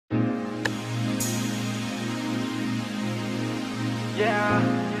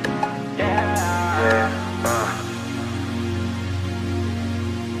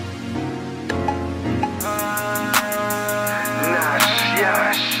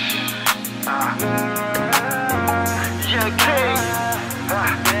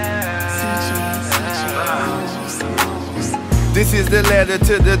This is the letter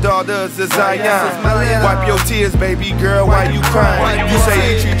to the daughters of Zion. Wipe your tears, baby girl, why you crying? You say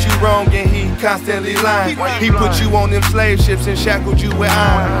he treat you wrong and he constantly lying. He put you on them slave ships and shackled you with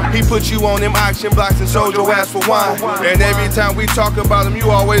iron. He put you on them auction blocks and sold your ass for wine. And every time we talk about him,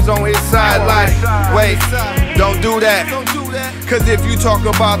 you always on his side like, wait, don't do that. Cause if you talk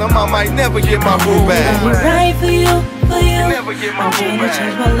about him, I might never get my boo back. I'll be right for you, for you. I'm trying to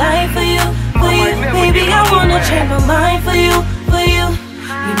change my life for you, for you. Baby, I wanna change my mind for you, for you.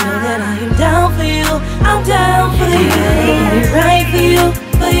 You know that I am down for you, I'm down for you. I'll be right for you,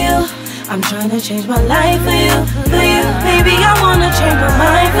 for you. I'm trying to change my life for you, for you. Baby, I wanna change my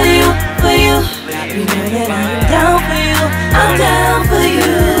mind for you, for you. You know that I am down for you, I'm down for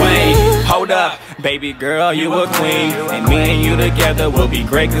you. Wait, hold up. Baby girl, you a queen, and me and you together will be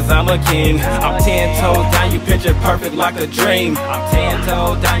great cause I'm a king. I'm 10 toes down, you picture perfect like a dream. I'm 10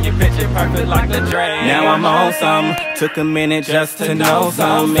 toes down, you picture perfect like a dream. Now I'm on some, took a minute just to know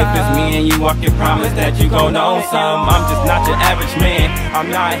some. If it's me and you, I can promise that you gon' know some. I'm just not your average man,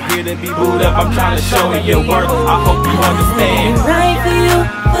 I'm not here to be booed up. I'm trying to show you your worth, I hope you understand. I'm right for you,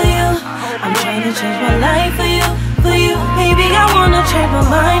 for you. I'm trying to change my life for you, for you. Baby, I wanna change my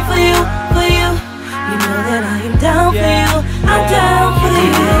mind for you, for you. You know that I am down for you, I'm down for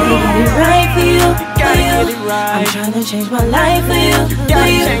you. I'll be right for you, for you. I'm trying to change my life for you, for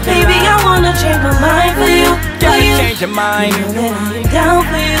you. Baby, I wanna change my mind for you, for you. Change your mind. You know that I am down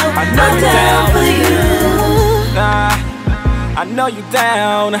for you, I'm down for you. I know you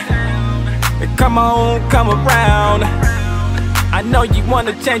down. Come on, come around. I know you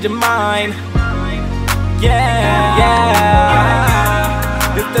wanna change your mind. Yeah.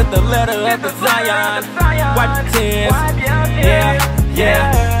 This is the letter of the Zion. Wipe your tears. Yeah.